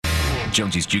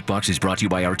Jonesy's Jukebox is brought to you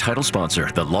by our title sponsor,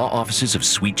 the law offices of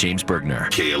Sweet James Bergner.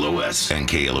 KLOS and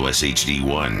KLOS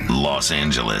HD1, Los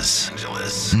Angeles.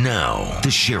 Now,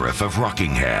 the Sheriff of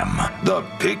Rockingham, the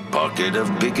Pickpocket of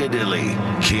Piccadilly,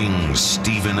 King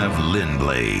Stephen of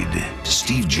Lynblade.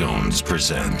 Steve Jones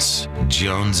presents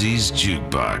Jonesy's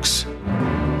Jukebox.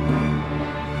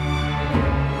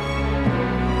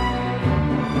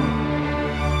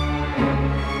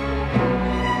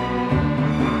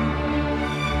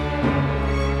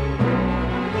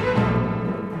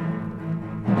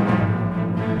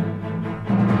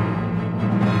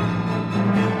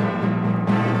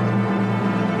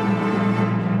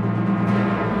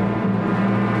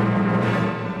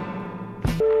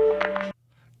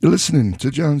 You're listening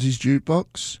to Jonesy's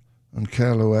Jukebox on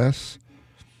KLOS.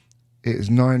 It is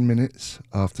 9 minutes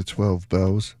after 12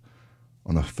 bells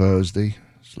on a Thursday.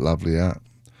 It's lovely out.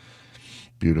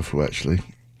 Beautiful, actually.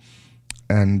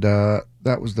 And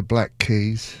that was the Black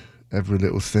Keys, Every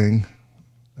Little Thing.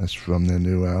 That's from their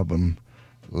new album,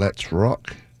 Let's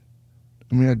Rock.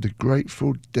 And we had the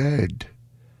Grateful Dead,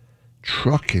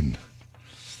 Truckin'.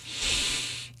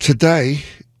 Today,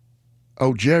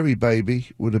 old Jerry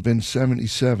Baby would have been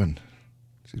 77.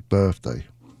 It's his birthday.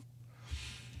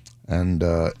 And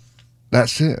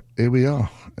that's it. Here we are.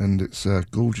 And it's a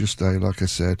gorgeous day, like I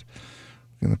said.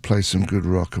 I'm going to play some good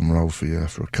rock and roll for you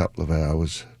for a couple of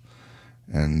hours.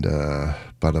 And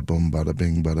bada boom, bada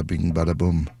bing, bada bing, bada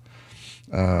boom.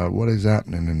 What is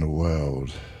happening in the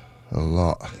world? A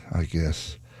lot, I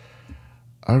guess.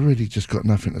 I really just got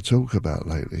nothing to talk about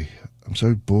lately. I'm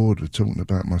so bored with talking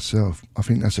about myself. I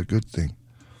think that's a good thing.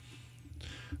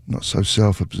 Not so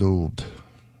self-absorbed.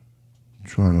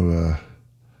 Trying to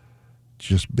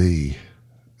just be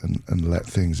and let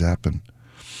things happen.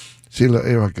 See, look,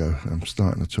 here I go. I'm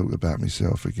starting to talk about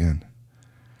myself again.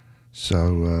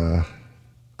 So,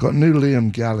 got new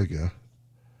Liam Gallagher.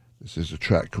 This is a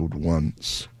track called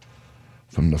Once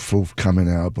from the forthcoming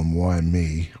album, Why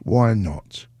Me? Why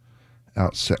Not?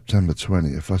 Out September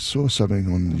 20th. I saw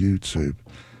something on YouTube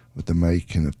with the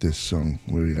making of this song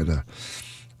where he had a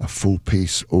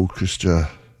full-piece orchestra,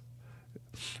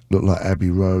 looked like Abbey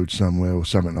Road somewhere or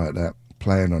something like that,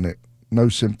 playing on it. No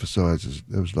synthesizers.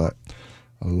 There was like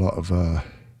a lot of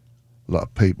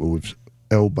people with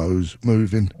elbows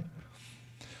moving.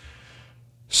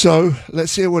 So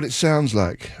let's hear what it sounds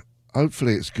like.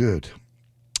 Hopefully it's good.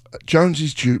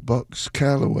 Jonesy's Jukebox,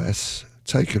 KLOS,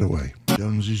 take it away.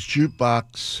 Jonesy's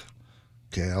Jukebox,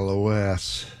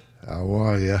 KLOS, how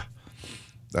are ya?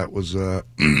 That was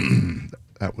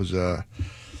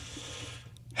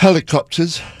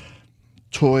Helicopters,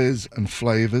 Toys and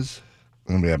Flavors,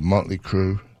 and we had Motley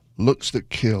Crue, Looks That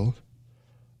Kill,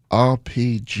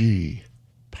 RPG,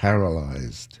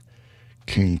 Paralyzed,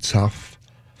 King Tough,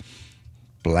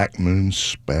 Black Moon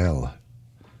Spell,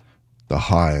 The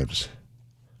Hives,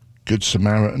 Good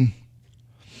Samaritan,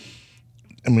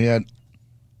 and we had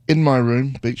In My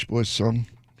Room, Beach Boys song,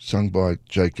 sung by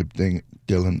Jacob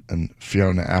Dylan and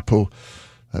Fiona Apple.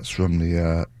 That's from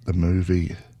the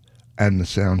movie and the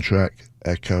soundtrack,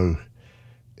 Echo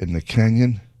in the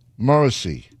Canyon.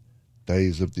 Morrissey,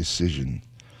 Days of Decision,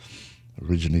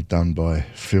 originally done by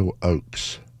Phil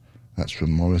Oakes. That's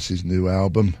from Morrissey's new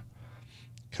album,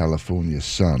 California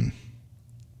Sun,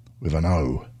 with an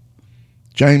O.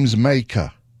 James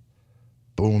Maker,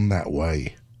 Born That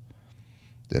Way.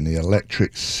 Then the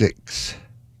Electric Six,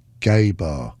 Gay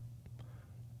Bar.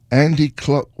 Andy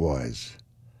Clockwise,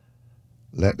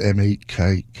 Let Them Eat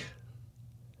Cake.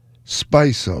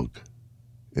 Space Hog,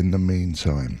 In the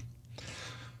Meantime.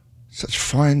 Such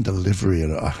fine delivery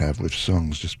that I have with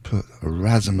songs. Just put a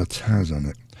razzmatazz on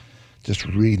it. Just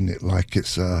reading it like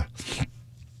it's like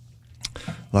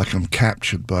I'm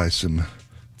captured by some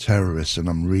terrorists and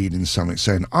I'm reading something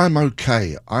saying, I'm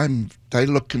okay. They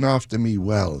looking after me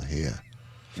well here.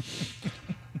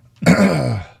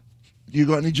 You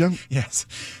got any junk? Yes.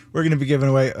 We're going to be giving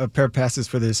away a pair of passes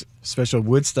for this special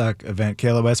Woodstock event.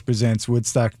 KLOS presents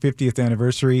Woodstock 50th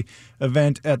Anniversary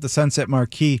event at the Sunset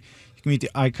Marquee. You can meet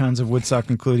the icons of Woodstock,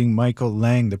 including Michael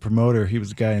Lang, the promoter. He was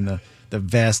the guy in the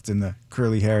vest and the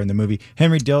curly hair in the movie.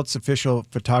 Henry Diltz, official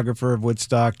photographer of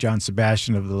Woodstock. John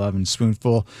Sebastian of the Love and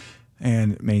Spoonful.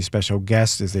 And many special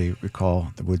guests as they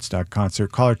recall the Woodstock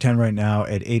concert. Caller 10 right now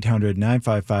at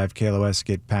 800-955-KLOS.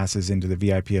 Get passes into the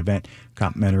VIP event.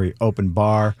 Complimentary open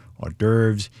bar, hors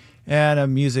d'oeuvres, and a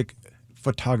music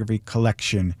photography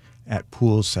collection at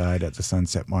Poolside at the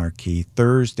Sunset Marquee,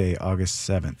 Thursday, August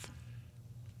 7th.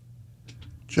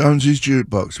 Jonesy's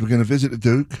Jukebox. We're going to visit the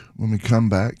Duke when we come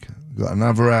back. We've got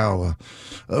another hour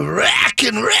of rock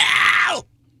and roll.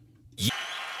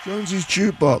 Jonesy's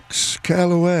Jukebox,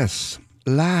 KLOS.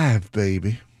 Live,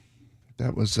 baby.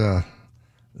 That was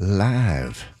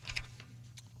Live.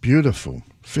 Beautiful.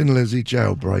 Thin Lizzy,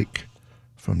 Jailbreak,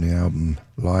 from the album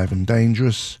Live and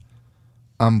Dangerous.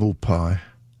 Humble Pie,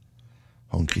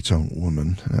 Honky Tonk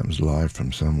Woman, that was live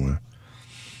from somewhere.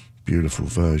 Beautiful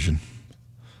version.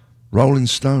 Rolling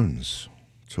Stones,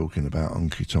 talking about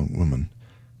Honky Tonk Woman.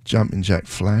 Jumping Jack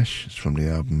Flash, it's from the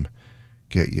album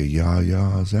Get Your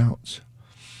Ya-Ya's Out.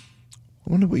 I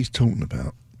wonder what he's talking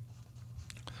about.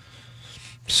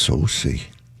 Saucy.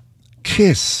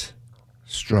 Kiss,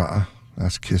 Strutter,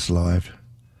 that's Kiss Live.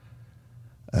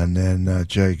 And then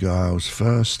Jay Giles,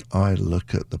 First I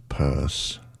Look at the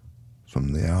Purse,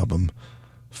 from the album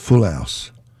Full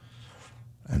House.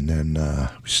 And then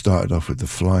we started off with the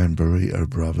Flying Burrito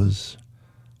Brothers,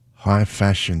 High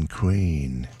Fashion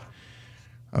Queen.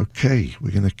 Okay,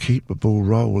 we're going to keep the ball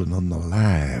rolling on the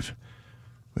live.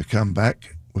 We come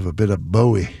back with a bit of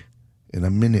Bowie in a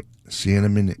minute. See you in a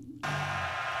minute.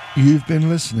 You've been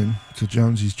listening to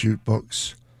Jonesy's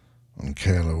Jukebox on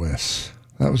KLOS.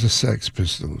 That was the Sex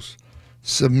Pistols.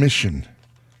 Submission.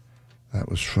 That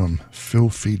was from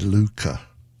Filthy Lucre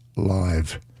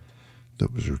live.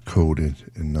 That was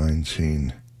recorded in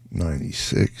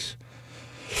 1996.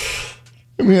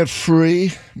 And we had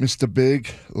Free, Mr.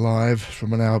 Big, live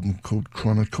from an album called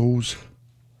Chronicles.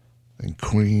 And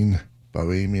Queen,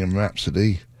 Bohemian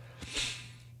Rhapsody,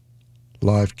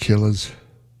 Live Killers,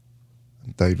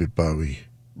 and David Bowie,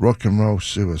 Rock and Roll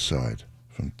Suicide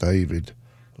from David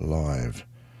live.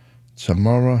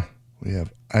 Tomorrow we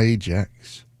have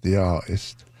Ajax, the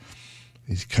artist.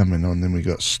 He's coming on. Then we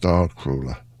got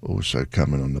Starcrawler also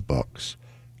coming on the box.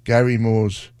 Gary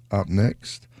Moore's up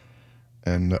next.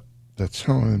 And the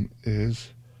time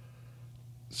is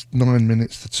 9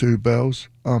 minutes to 2 bells.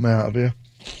 I'm out of here.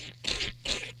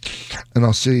 And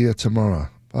I'll see you tomorrow.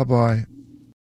 Bye-bye.